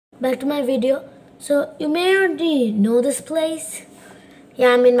back to my video. So you may already know this place.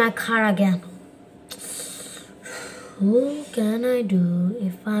 Yeah, I'm in my car again. What can I do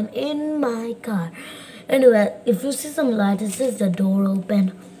if I'm in my car? Anyway, if you see some light, it says the door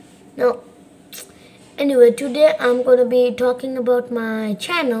open. Now, anyway, today I'm gonna be talking about my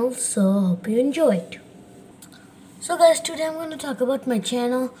channel, so hope you enjoy it. So guys, today I'm gonna talk about my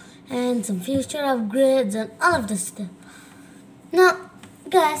channel and some future upgrades and all of this stuff. Now,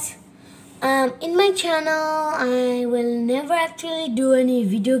 guys, in my channel, I will never actually do any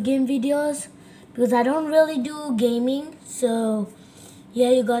video game videos because I don't really do gaming. So, yeah,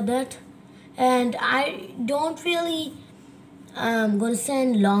 you got that. And I don't really gonna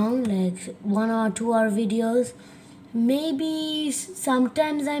send long, like 1 or 2 hour videos. Maybe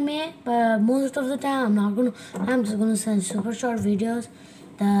sometimes I may, but most of the time I'm just gonna send super short videos.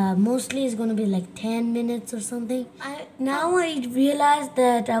 The mostly is gonna be like 10 minutes or something. Now I realize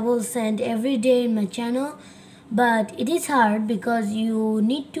that I will send every day in my channel, but it is hard because you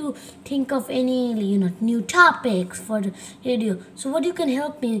need to think of any new topics for the video. So what you can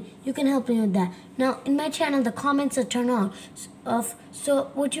help me with that. Now in my channel the comments are turned off.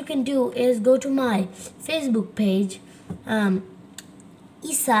 So what you can do is go to my Facebook page,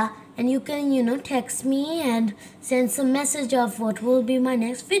 Isa, and you can text me and send some message of what will be my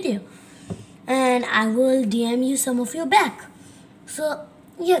next video, and I will DM you some of you back. So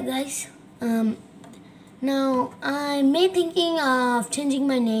yeah guys, now I may thinking of changing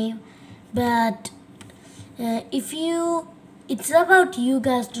my name, but it's about you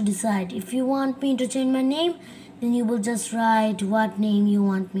guys to decide. If you want me to change my name, then you will just write what name you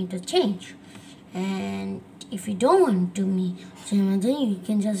want me to change, and if you don't want to me change my name, you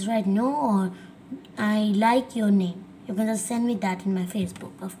can just write no or I like your name. You can just send me that in my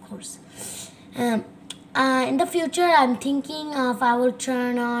Facebook, of course. In the future, I'm thinking of I will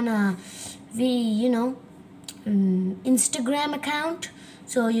turn on a Instagram account,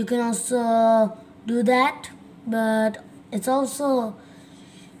 so you can also do that. But it's also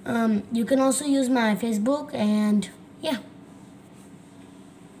you can also use my Facebook, and yeah.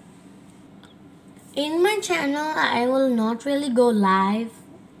 In my channel, I will not really go live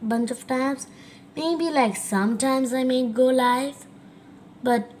bunch of times. Maybe like sometimes I may go live,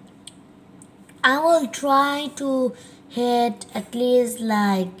 but I will try to hit at least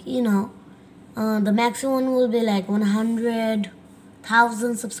like the maximum will be like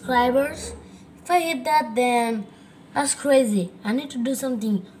 100,000 subscribers. If I hit that, then that's crazy. I need to do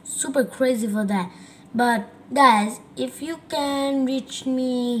something super crazy for that. But guys, if you can reach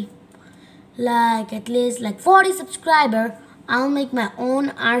me like at least like 40 subscriber, I'll make my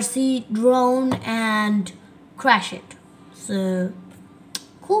own RC drone and crash it. So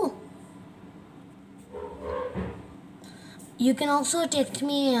cool. You can also text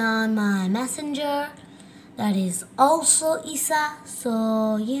me on my messenger, that is also Isa.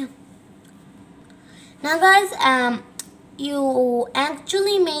 So yeah. Now guys, you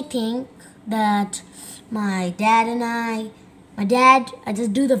actually may think that my dad, I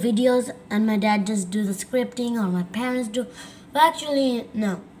just do the videos and my dad just do the scripting, or my parents do. But actually,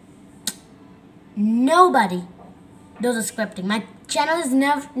 no. Nobody does the scripting. My channel is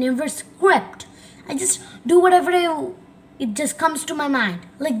never script. I just do whatever it just comes to my mind.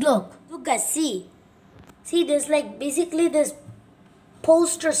 Like look guys, see there's like basically this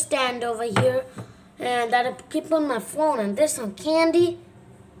poster stand over here, and that I keep on my phone, and there's some candy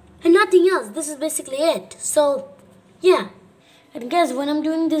and nothing else. This is basically it. So yeah. And guys, when I'm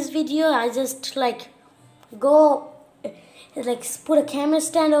doing this video, I just like go like put a camera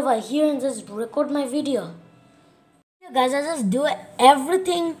stand over here and just record my video. Yeah, guys, I just do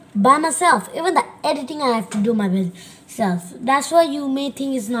everything by myself. Even the editing I have to do myself. That's why you may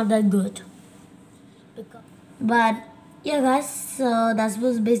think it's not that good. But yeah guys, so that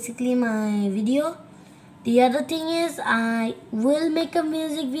was basically my video. The other thing is I will make a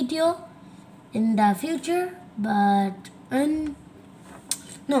music video in the future, but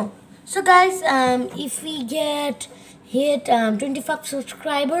no. So guys, if we hit 25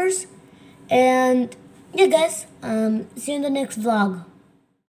 subscribers, and yeah guys, see you in the next vlog.